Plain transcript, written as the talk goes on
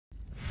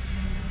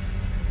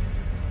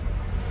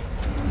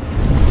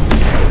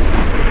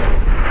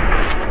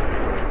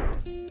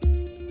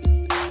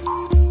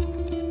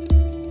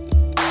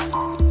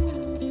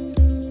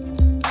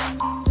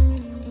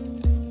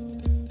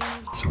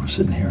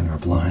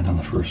blind on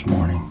the first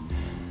morning.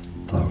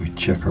 Thought we'd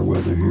check our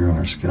weather here on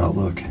our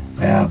Scoutlook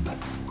app.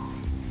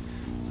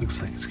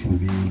 Looks like it's going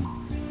to be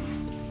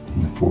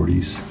in the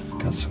 40s.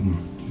 Got some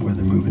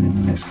weather moving in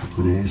the next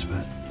couple of days,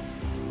 but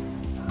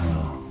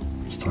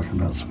it's talking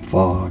about some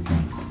fog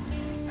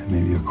and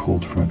maybe a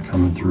cold front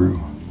coming through.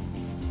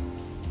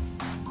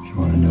 If you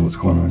want to know what's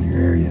going on in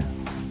your area,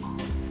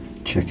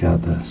 check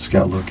out the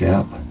Scoutlook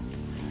app.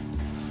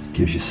 It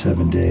gives you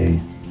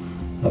 7-day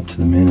up to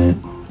the minute.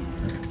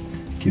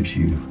 It gives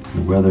you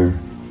your weather,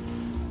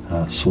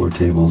 solar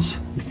tables.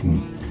 You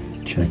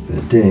can check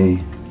the day,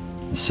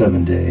 the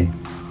 7-day.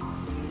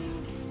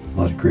 A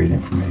lot of great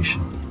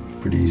information.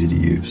 Pretty easy to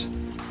use.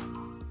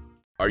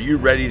 Are you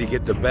ready to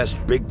get the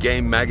best big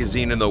game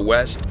magazine in the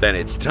West? Then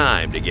it's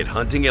time to get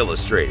Hunting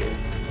Illustrated.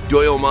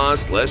 Doyle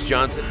Moss, Les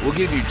Johnson will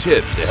give you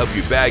tips to help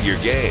you bag your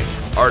game.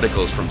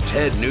 Articles from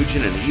Ted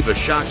Nugent and Eva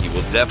Shockey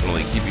will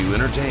definitely keep you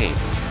entertained.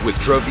 With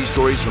trophy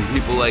stories from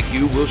people like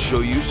you, we'll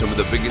show you some of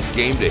the biggest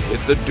game to hit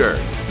the dirt.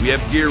 We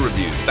have gear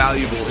reviews,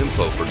 valuable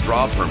info for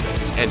draw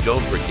permits, and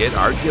don't forget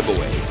our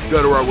giveaways.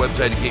 Go to our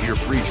website to get your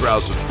free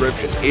trial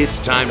subscription. It's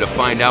time to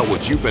find out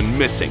what you've been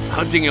missing.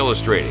 Hunting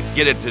Illustrated.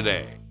 Get it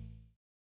today.